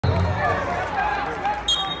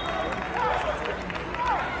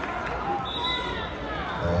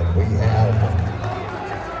have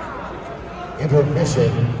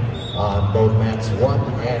intermission on both mats 1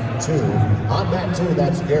 and 2. On mat 2,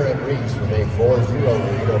 that's Garrett Reese with a 4-0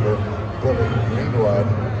 lead over Billy Greenwood.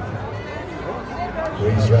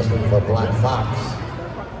 Reese wrestling for Black Fox.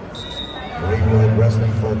 Greenwood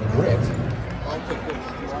wrestling for Grit.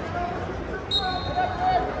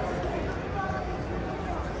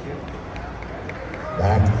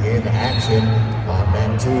 Back in action on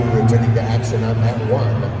mat 2, returning to action on mat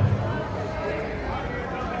 1.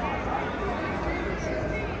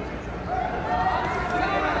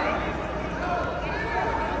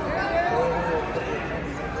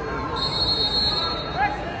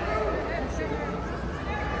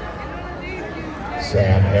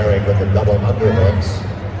 Sam Herring with the double underhooks.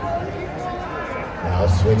 Now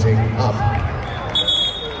switching up.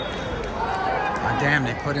 Oh, damn,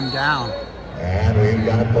 they put him down. And we've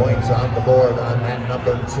got points on the board on mat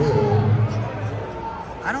number 2.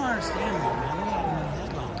 I don't understand that, man.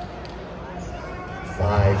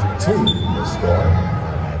 5-2 the score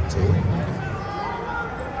on mat 2.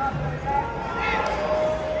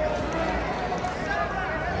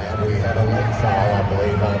 And we have a leg foul, I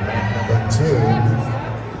believe, on mat number 2.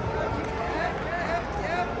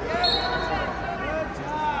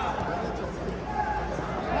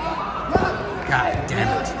 God damn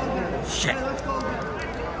it. Shit.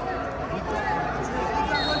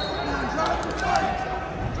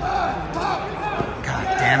 God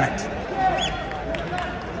damn it.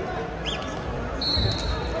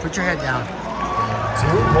 Put your head down. 2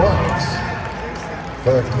 points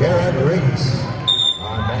for Garrett Reese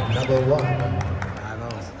on mat number 1. 5-0.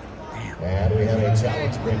 Damn. And we have a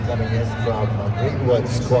challenge break coming in from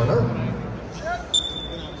Greenwood's corner.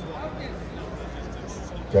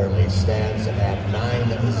 Currently stands at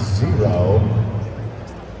 9-0.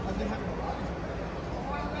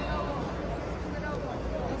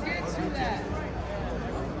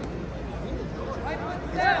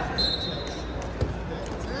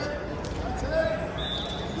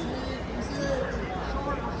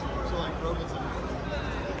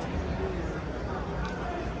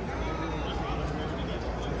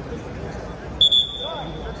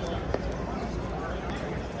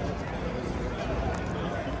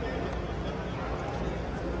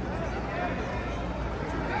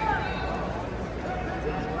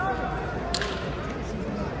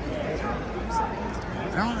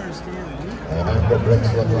 I don't understand. And the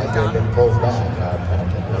bricks look like they've been pulled back on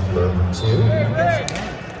number 2.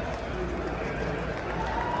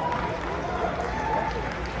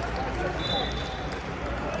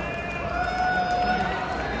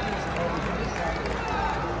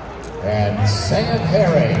 And Sam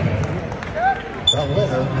Herring, the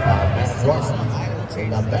winner on mat 1 in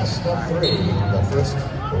the best of 3. The first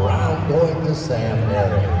round going to Sam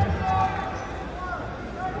Herring.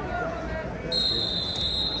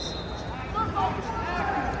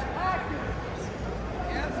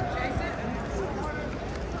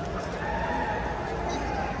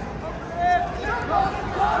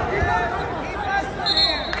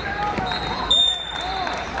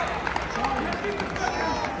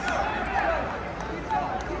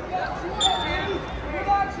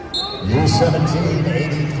 U17,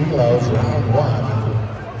 80 kilos, round 1.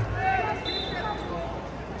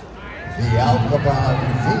 The Alcabon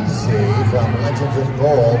VC from Legends of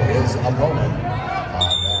Gold, his opponent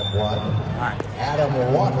on that 1. Adam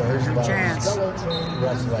Waters from Stellar Train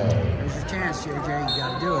Wrestling. Here's your chance, JJ. You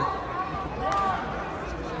gotta do it.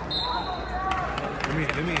 Let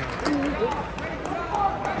me.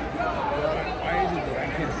 Why is it that I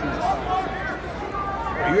can't see this?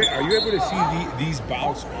 Are you able to see these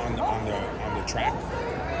bouts on the track?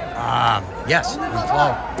 Yes, on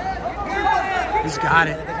flow. He's got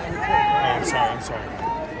it. Oh, I'm sorry.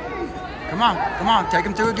 Come on, take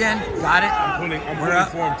him through again. Got it. I'm pulling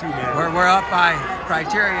for him too, man. We're up by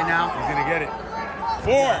criteria now. He's gonna get it.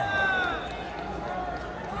 4.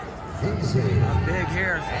 VC. Big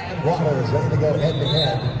here. And Waters ready to go head to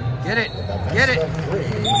head. Get it. In the best Get it. of 3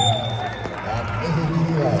 at 80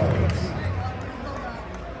 kilos.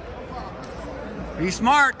 Be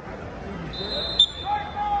smart.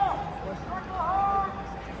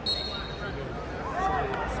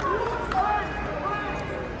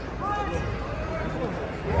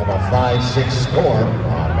 We have a 5-6 score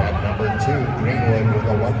on mat number 2. Greenwood with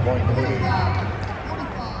a 1-point lead.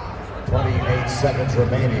 28 seconds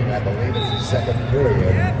remaining. I believe it's the second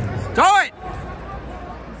period. Throw it.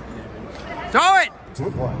 Throw it.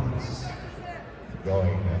 2 points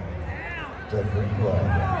going to Greenwood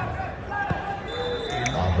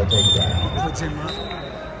on the takedown. Puts him up.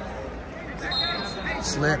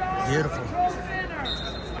 Slip. Beautiful.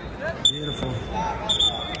 Beautiful.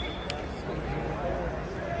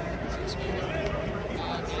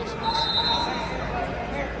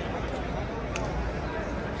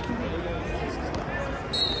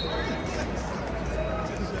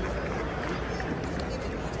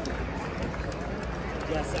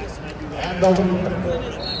 In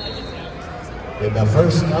the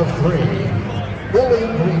first of three, Billy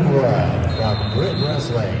Greenwood from Grid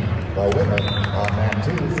Wrestling, the winner on that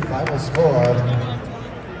two. Final score,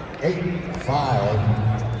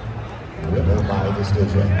 8-5, winner by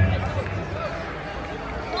decision.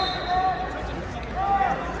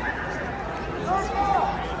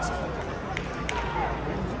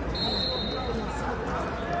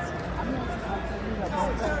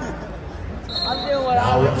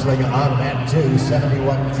 Now wrestling on mat 2,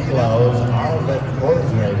 71 kilos, Arvin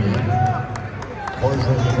Korsraby.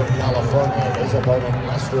 Korsraby from California. His opponent,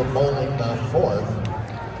 Lester Bowling the fourth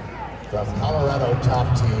from Colorado Top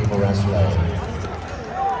Team Wrestling.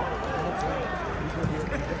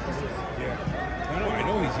 I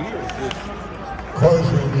know he's here.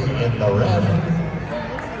 Korsraby in the red.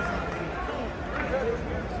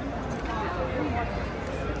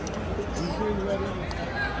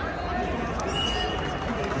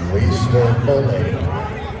 Lester Bowling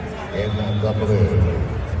in the blue.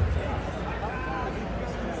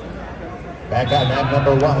 Back on mat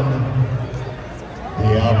number 1, the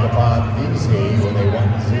Al Capone VC with a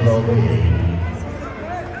 1-0 lead.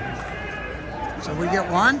 So we get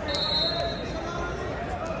one?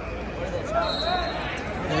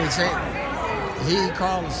 They say he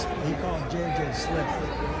calls JJ slip.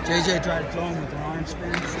 JJ tried to throw him with an arm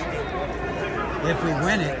spin. If we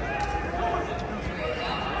win it,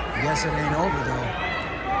 I guess it ain't over though.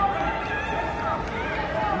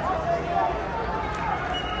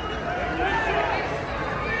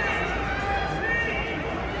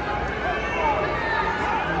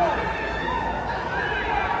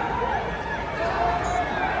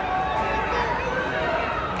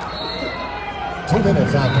 Two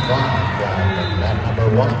minutes on the clock. Mat number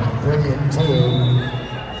 1, 3 and 2.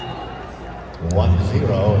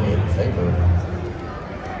 1-0 in favor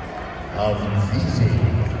of VC.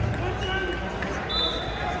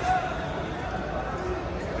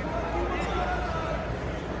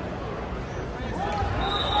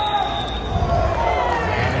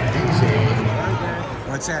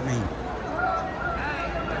 What's that mean?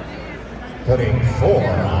 Putting 4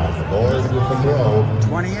 on the board with the throw.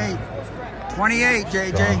 28. 28,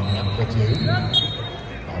 JJ. Strong amplitude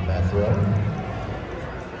on that throw.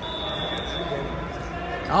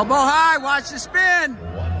 Elbow high, watch the spin.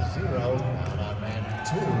 1-0 down on mat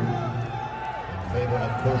 2 in favor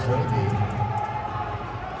of Korsraby.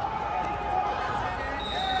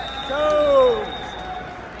 Go!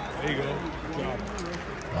 There you go. Good job.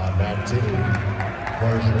 On mat 2,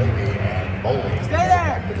 Korsraby and Bowling. Stay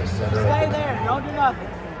there. To the center. Stay there. Don't do nothing.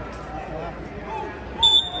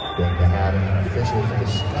 Going to have an official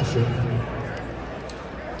discussion.